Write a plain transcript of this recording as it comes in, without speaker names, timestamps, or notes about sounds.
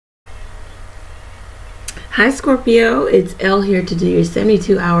Hi Scorpio, it's Elle here to do your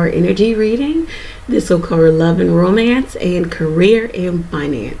 72-hour energy reading. This will cover love and romance and career and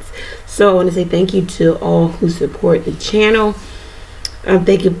finance. So I want to say thank you to all who support the channel.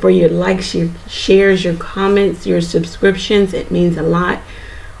 Thank you for your likes, your shares, your comments, your subscriptions. It means a lot.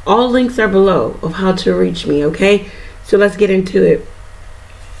 All links are below of how to reach me, okay? So let's get into it.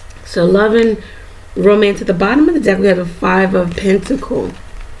 So love and romance. At the bottom of the deck we have a 5 of Pentacles.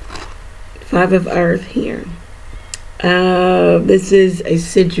 5 of Earth here. This is a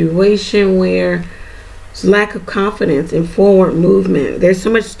situation where there's lack of confidence and forward movement. There's so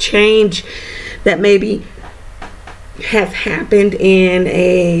much change that maybe has happened in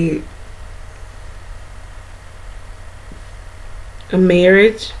a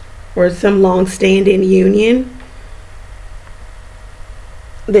marriage or some long-standing union,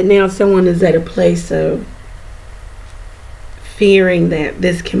 that now someone is at a place of fearing that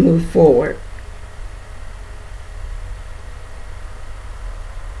this can move forward.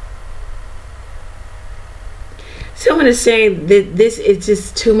 Someone is saying that this is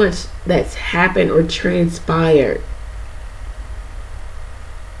just too much that's happened or transpired.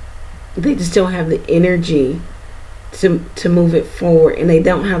 They just don't have the energy to move it forward, and they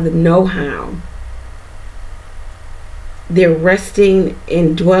don't have the know-how. They're resting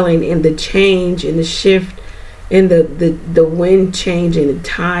and dwelling in the change and the shift and the wind changing, the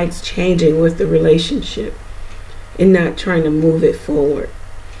tides changing with the relationship, and not trying to move it forward.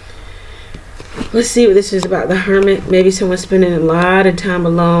 Let's see what this is about. The Hermit. Maybe someone's spending a lot of time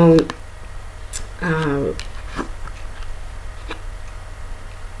alone.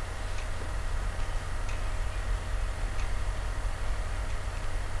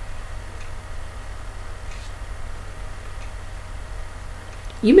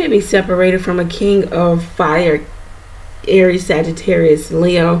 You may be separated from a king of fire, Aries, Sagittarius,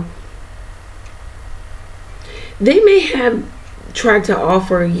 Leo. They may have tried to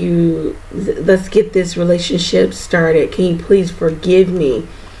offer you, let's get this relationship started. Can you please forgive me?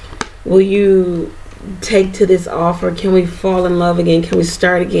 Will you take to this offer? Can we fall in love again? Can we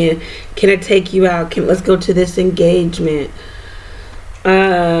start again? Can I take you out? Let's go to this engagement.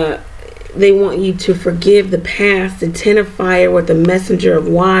 They want you to forgive the past, the 10 of fire with the messenger of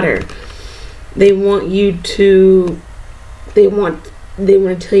water. They want you to, they want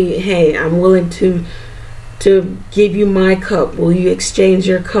to tell you, hey, I'm willing to give you my cup. Will you exchange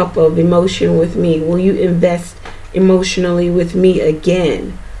your cup of emotion with me? Will you invest emotionally with me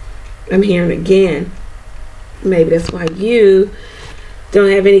again? I'm hearing again. Maybe that's why you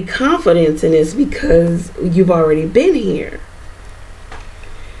don't have any confidence in this, because you've already been here.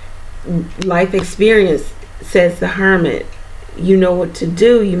 Life experience, says the Hermit. You know what to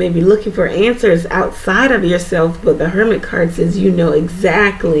do. You may be looking for answers outside of yourself, but the Hermit card says you know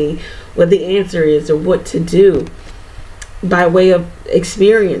exactly what the answer is or what to do by way of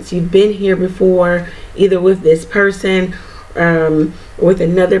experience. You've been here before, either with this person or with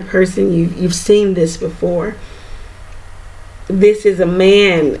another person. You've seen this before. This is a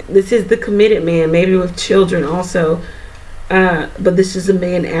man. This is the committed man, maybe with children also. But this is a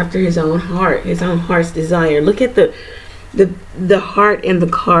man after his own heart, his own heart's desire. Look at the heart in the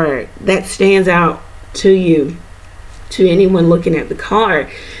card. That stands out to you, to anyone looking at the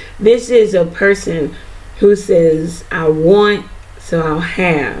card. This is a person who says, I want, so I'll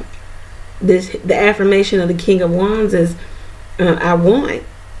have. The affirmation of the King of Wands is, I want,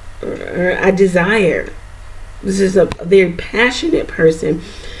 or I desire. This is a very passionate person.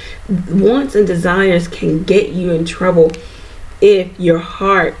 Wants and desires can get you in trouble if your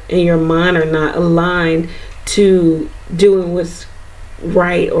heart and your mind are not aligned to doing what's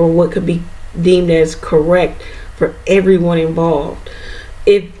right or what could be deemed as correct for everyone involved.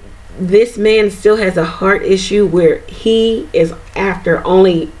 If this man still has a heart issue where he is after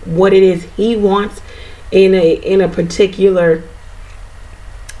only what it is he wants in a particular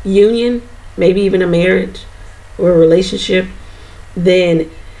union, maybe even a marriage or a relationship,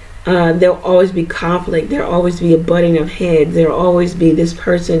 then there'll always be conflict. There'll always be a butting of heads. There'll always be this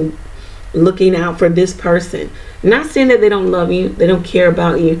person looking out for this person. Not saying that they don't love you, they don't care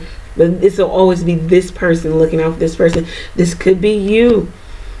about you, but this will always be this person looking out for this person. This could be you,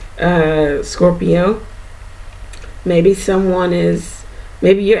 Scorpio. Maybe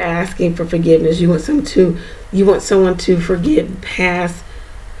maybe you're asking for forgiveness. You want someone to forgive past,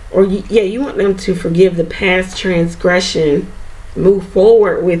 or you want them to forgive the past transgression, move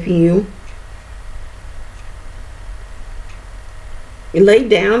forward with you. You lay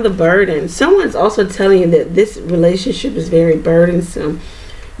down the burden. Someone's also telling you that this relationship is very burdensome.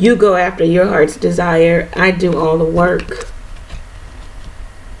 You go after your heart's desire. I do all the work.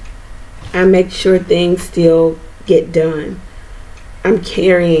 I make sure things still get done. I'm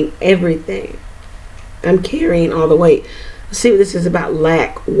carrying everything. I'm carrying all the weight. Let's see what this is about.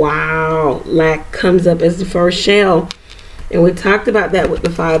 Lack. Wow. Lack comes up as the first shell. And we talked about that with the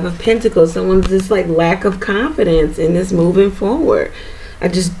Five of Pentacles. Someone's just like lack of confidence in this moving forward.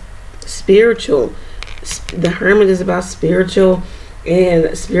 Spiritual. The Hermit is about spiritual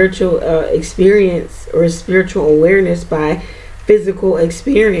and spiritual experience or spiritual awareness by physical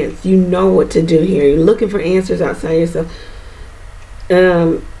experience. You know what to do here. You're looking for answers outside yourself.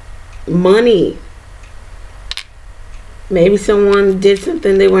 Money. Maybe someone did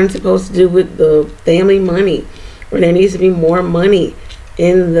something they weren't supposed to do with the family money, or there needs to be more money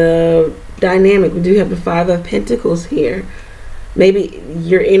in the dynamic. We do have the Five of Pentacles here. Maybe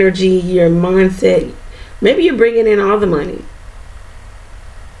your energy, your mindset, maybe you're bringing in all the money.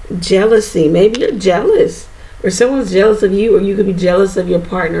 Jealousy. Maybe you're jealous, or someone's jealous of you, or you could be jealous of your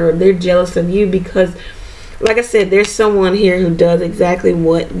partner, or they're jealous of you because, like I said, there's someone here who does exactly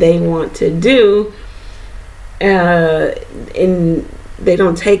what they want to do, and they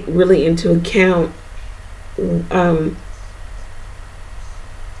don't take really into account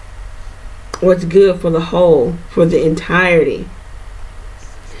what's good for the whole, for the entirety.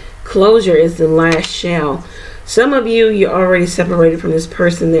 Closure is the last shell. Some of you, you're already separated from this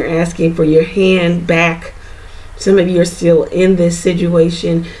person. They're asking for your hand back. Some of you are still in this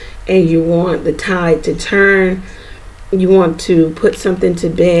situation and you want the tide to turn. You want to put something to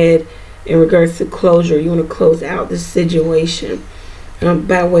bed in regards to closure. You want to close out this situation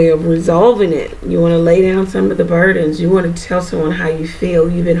by way of resolving it. You want to lay down some of the burdens. You want to tell someone how you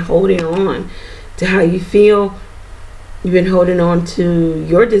feel. You've been holding on to how you feel. You've been holding on to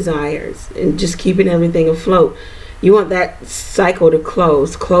your desires and just keeping everything afloat. You want that cycle to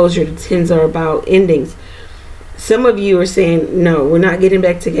close. Closure, the tens are about endings. Some of you are saying, no, we're not getting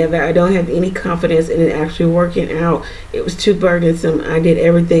back together. I don't have any confidence in it actually working out. It was too burdensome. I did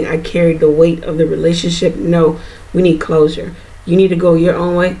everything. I carried the weight of the relationship. No, we need closure. You need to go your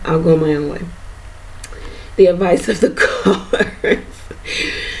own way. I'll go my own way. The advice of the cards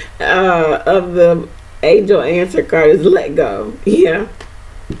of the angel answer card is let go. Yeah.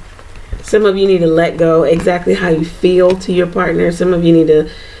 Some of you need to let go exactly how you feel to your partner. Some of you need to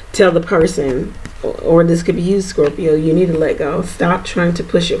tell the person, or this could be you, Scorpio, you need to let go. Stop trying to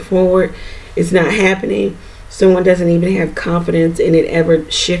push it forward. It's not happening. Someone doesn't even have confidence in it ever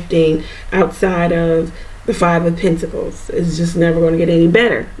shifting outside of the Five of Pentacles. It's just never going to get any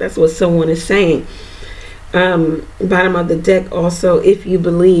better. That's what someone is saying. Bottom of the deck also, if you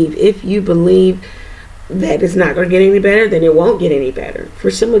believe that it's not going to get any better, then it won't get any better.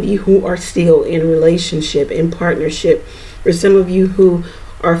 For some of you who are still in relationship, in partnership, for some of you who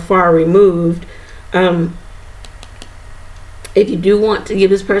are far removed, if you do want to give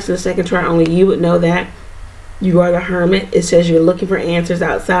this person a second try, only you would know that. You are the Hermit. It says you're looking for answers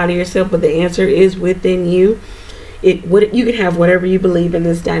outside of yourself, but the answer is within you. You can have whatever you believe in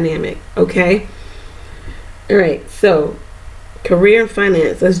this dynamic, okay? All right, so career and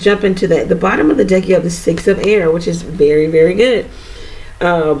finance. Let's jump into that. The bottom of the deck, you have the Six of Air, which is very, very good.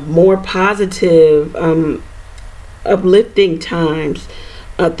 More positive, uplifting times.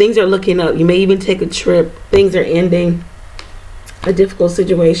 Things are looking up. You may even take a trip. Things are ending. A difficult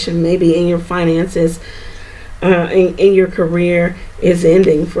situation, maybe in your finances, in your career, is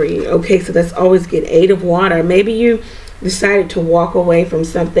ending for you. Okay, so that's always good. Eight of Water. Maybe you decided to walk away from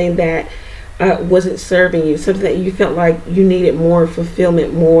something that wasn't serving you, something that you felt like you needed more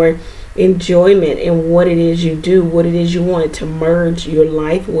fulfillment, more enjoyment in what it is you do, what it is you wanted to merge your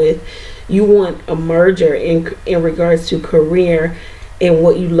life with. You want a merger in regards to career and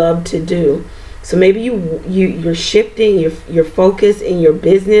what you love to do. So maybe you're shifting your focus in your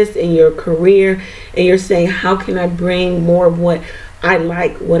business, in your career, and you're saying, how can I bring more of what I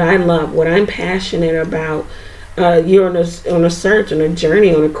like, what I love, what I'm passionate about? You're on a search, on a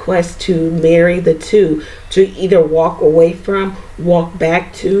journey, on a quest to marry the two, to either walk away from, walk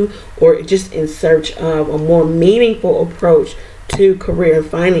back to, or just in search of a more meaningful approach to career and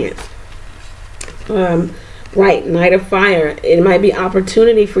finance. Right, Knight of Fire. It might be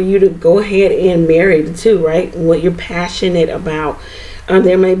opportunity for you to go ahead and marry the two, right? What you're passionate about.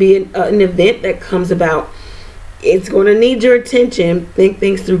 There may be an event that comes about. It's going to need your attention. Think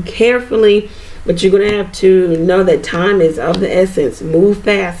things through carefully, but you're going to have to know that time is of the essence. Move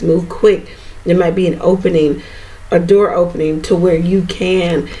fast, move quick. There might be an opening, a door opening to where you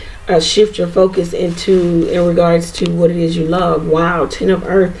can shift your focus in regards to what it is you love. Wow, Ten of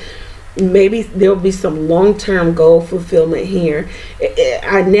Earth. maybe there'll be some long-term goal fulfillment here.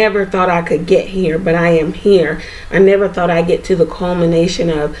 I never thought I could get here, but I am here. I never thought I'd get to the culmination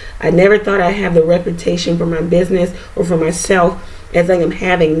of, I never thought I'd have the reputation for my business or for myself as I am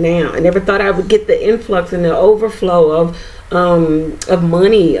having now. I never thought I would get the influx and the overflow of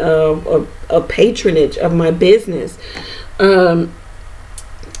money, of patronage of my business. I'm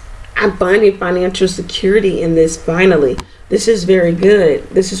finding financial security in this finally. This is very good.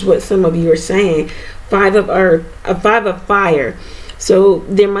 This is what some of you are saying. 5 of earth, a 5 of fire. So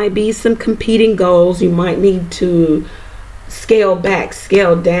there might be some competing goals. You might need to scale back,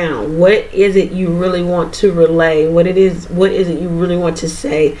 scale down. What is it you really want to relay? What is it you really want to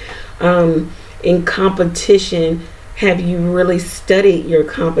say? In competition, have you really studied your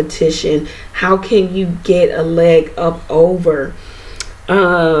competition? How can you get a leg up over?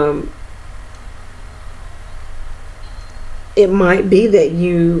 It might be that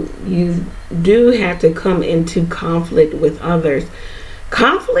you do have to come into conflict with others.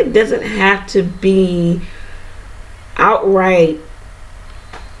 Conflict doesn't have to be outright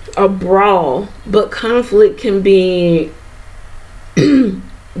a brawl, but conflict can be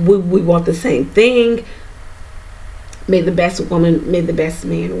we want the same thing. May the best woman, may the best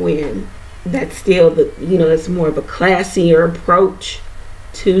man win. That's still it's more of a classier approach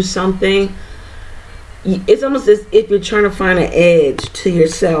to something. It's almost as if you're trying to find an edge to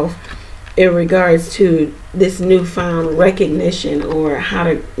yourself in regards to this newfound recognition or how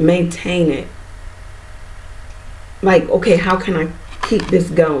to maintain it. Like, okay, how can I keep this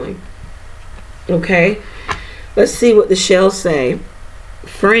going? Okay, let's see what the shells say.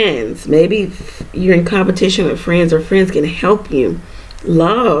 Friends, maybe you're in competition with friends, or friends can help you.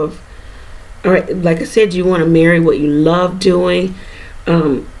 Love, all right, like I said, you want to marry what you love doing.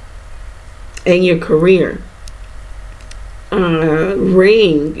 And your career.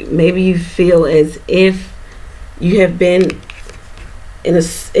 Ring, maybe you feel as if you have been in a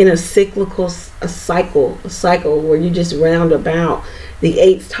cyclical cycle where you just round about. The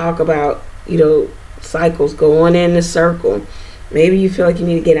 8s talk about cycles going in a circle. Maybe you feel like you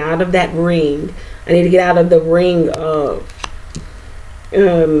need to get out of that ring. I need to get out of the ring of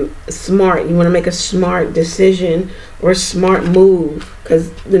smart. You want to make a smart decision or a smart move,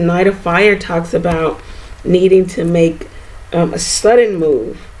 because the Knight of Fire talks about needing to make a sudden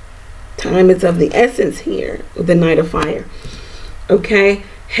move. Time is of the essence here with the Knight of Fire. Okay,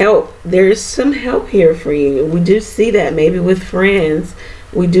 help. There's some help here for you. We do see that maybe with friends.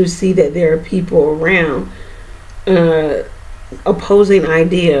 We do see that there are people around. Opposing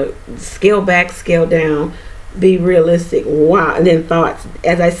idea. Scale back, scale down. Be realistic. Wow. And then thoughts.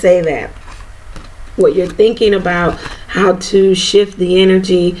 As I say that, what you're thinking about, how to shift the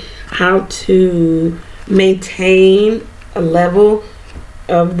energy, how to maintain a level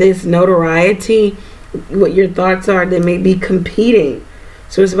of this notoriety, what your thoughts are, they may be competing.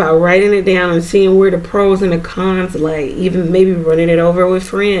 So it's about writing it down and seeing where the pros and the cons lay, even maybe running it over with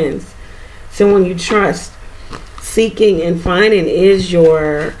friends, someone you trust. Seeking and finding is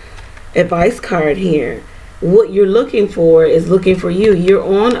your advice card here. What you're looking for is looking for you. You're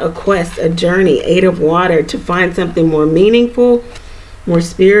on a quest, a journey, 8 of water, to find something more meaningful, more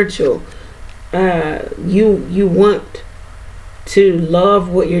spiritual. You want to love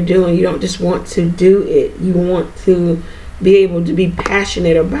what you're doing. You don't just want to do it. You want to be able to be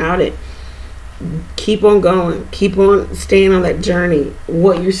passionate about it. Keep on going. Keep on staying on that journey.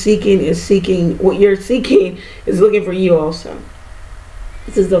 What you're seeking is seeking. What you're seeking is looking for you also.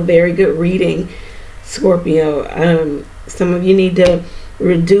 This is a very good reading, Scorpio. Some of you need to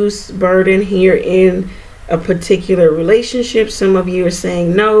reduce burden here in a particular relationship. Some of you are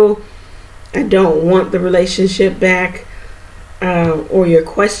saying, no, I don't want the relationship back. Or you're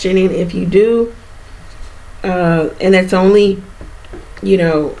questioning if you do. And that's only,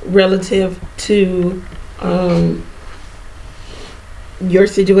 relative to your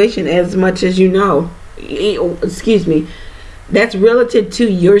situation as much as you know. Excuse me. That's relative to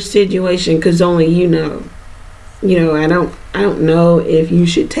your situation because only you know. I don't know if you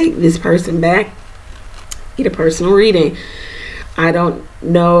should take this person back. Get a personal reading. I don't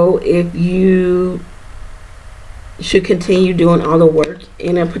know if you should continue doing all the work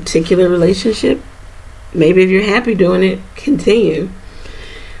in a particular relationship. Maybe if you're happy doing it, continue.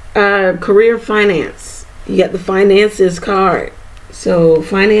 Career, finance. You got the finances card. So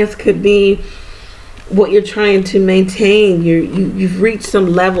finance could be what you're trying to maintain. You've reached some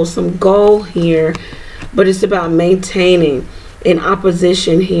level, some goal here, but it's about maintaining an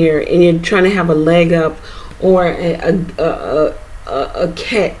opposition here, and you're trying to have a leg up or a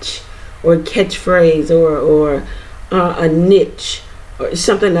catch or a catchphrase or a niche or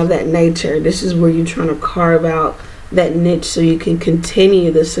something of that nature. This is where you're trying to carve out that niche so you can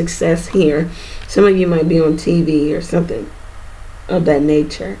continue the success here. Some of you might be on TV or something of that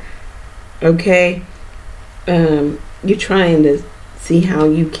nature. Okay? You're trying to see how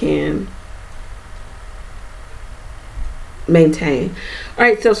you can maintain.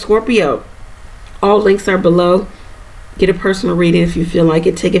 Alright, so Scorpio, all links are below. Get a personal reading if you feel like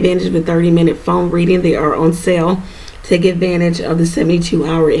it. Take advantage of the 30-minute phone reading. They are on sale. Take advantage of the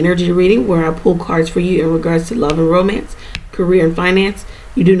 72-hour energy reading where I pull cards for you in regards to love and romance, career and finance.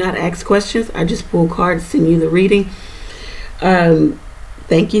 You do not ask questions. I just pull cards, send you the reading.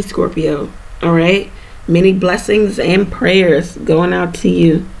 Thank you, Scorpio. All right. Many blessings and prayers going out to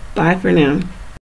you. Bye for now.